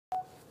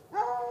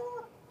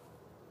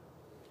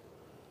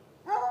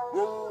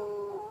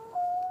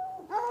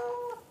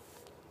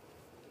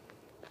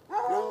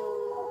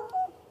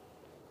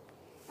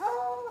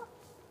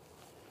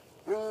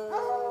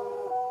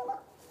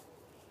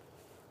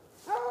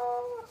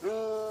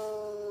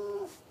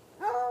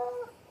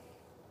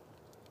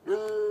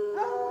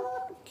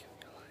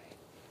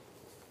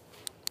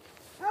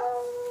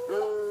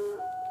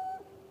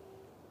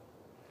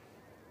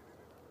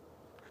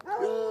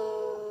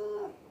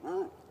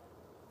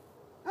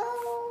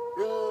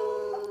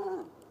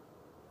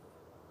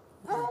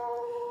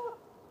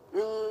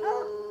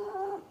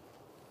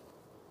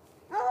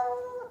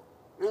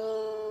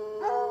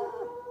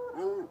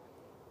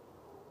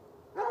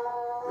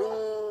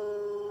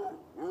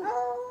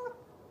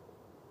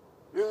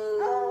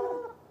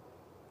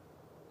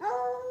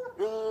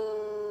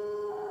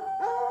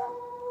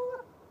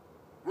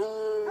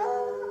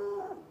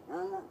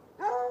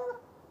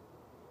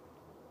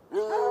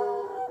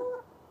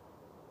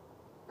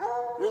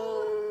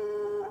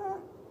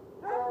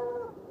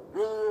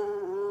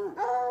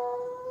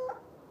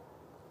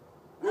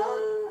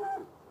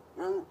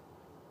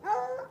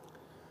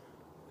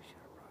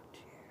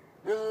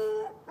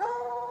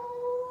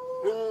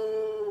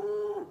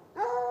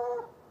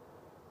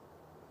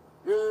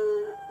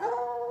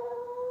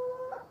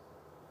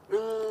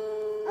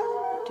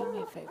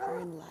favor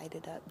and light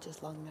it up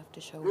just long enough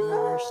to show where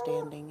we're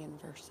standing in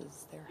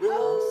versus their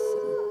house.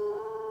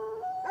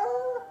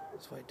 And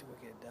let's wait till we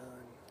get done.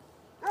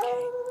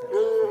 okay. And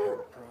if we have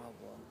a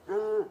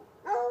problem,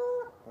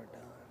 we're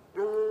done.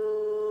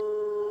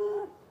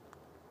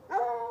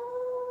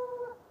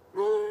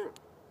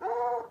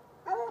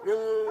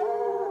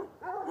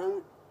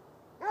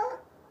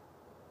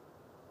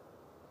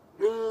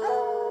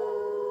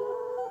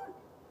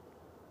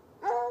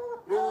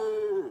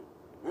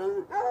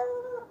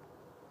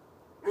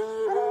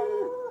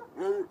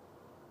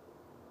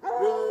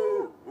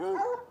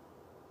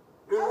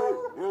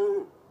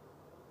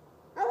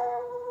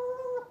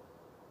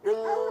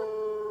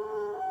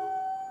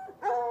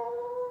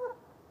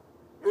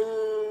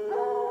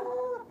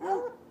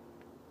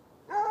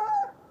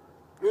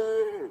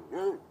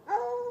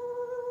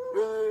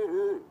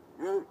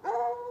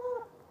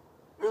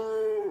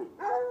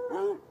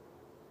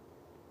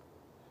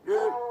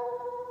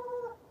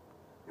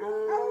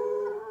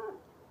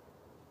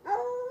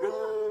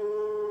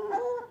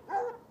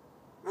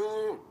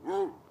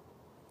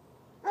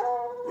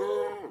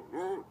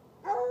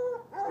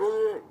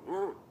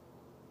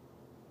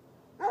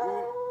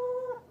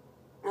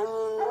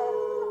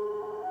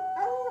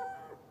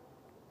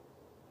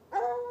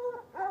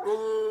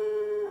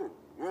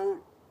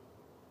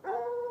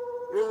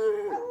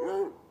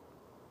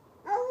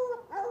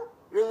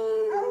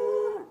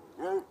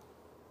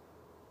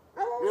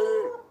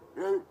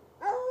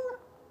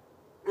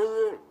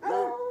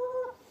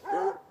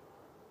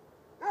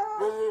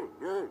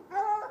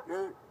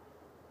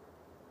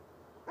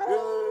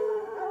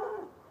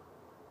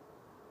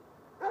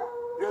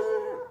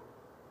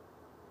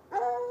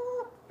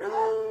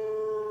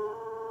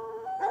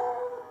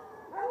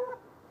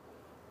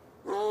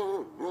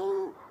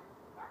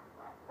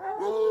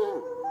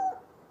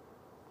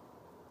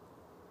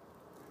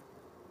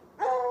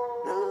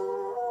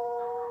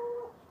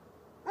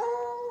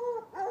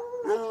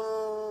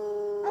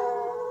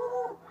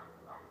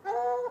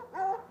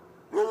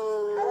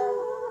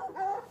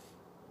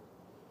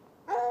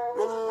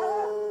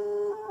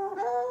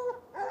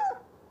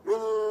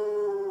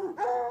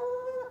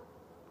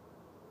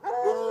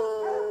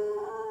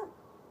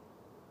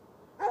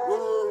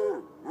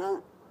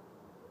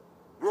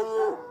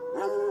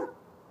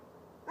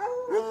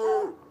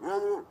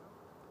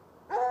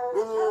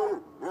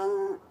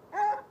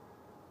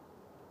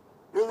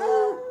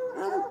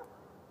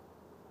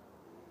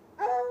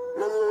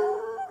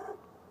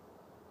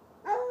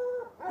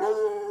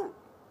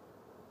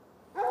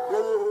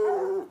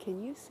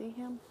 Can you see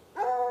him?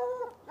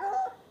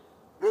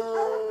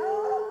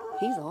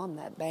 He's on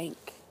that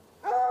bank.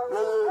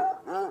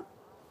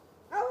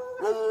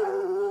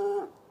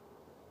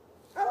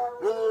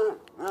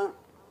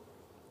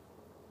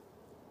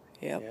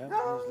 Yep. Yeah,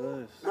 he's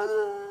loose.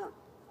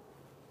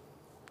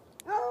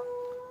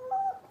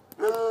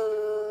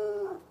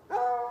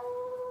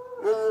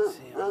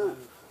 See him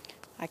move.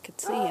 I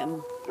could see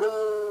him.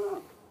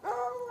 Why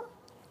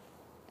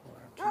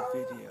don't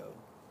you video?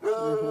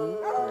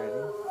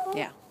 Ready?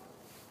 Yeah.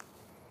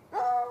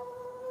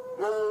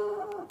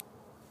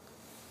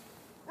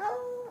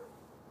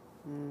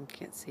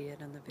 Can't see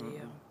it on the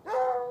video.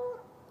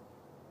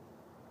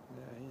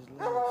 Yeah, he's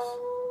loose.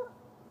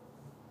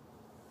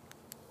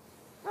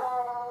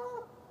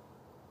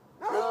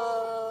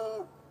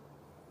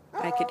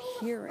 I could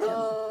hear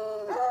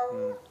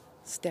him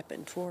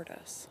stepping toward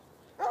us.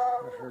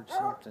 I heard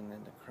something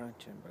in the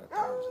crunching, but I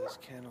thought it was his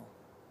kennel.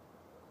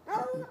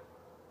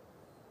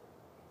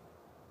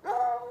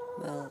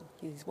 Well,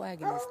 he's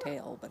wagging his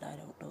tail, but I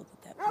don't know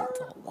that means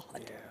a whole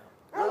lot. Yeah.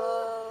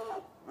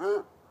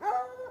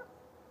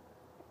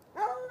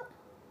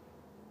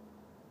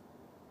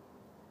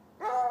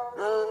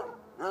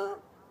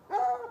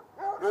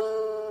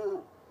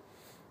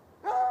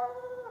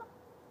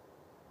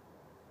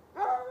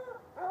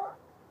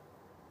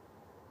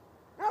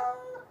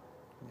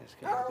 It's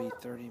got to be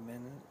 30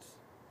 minutes.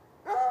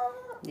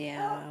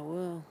 Yeah,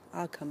 well,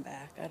 I'll come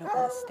back. I don't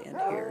want to stand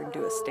here and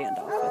do a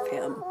standoff with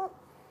him.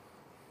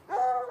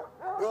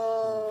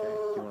 Okay,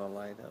 you want to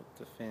light up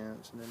the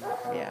fence and then the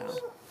house? Yeah.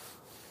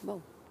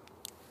 Well,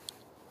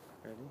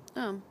 Ready?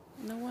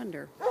 no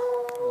wonder.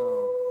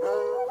 Oh.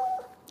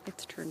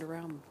 It's turned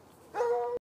around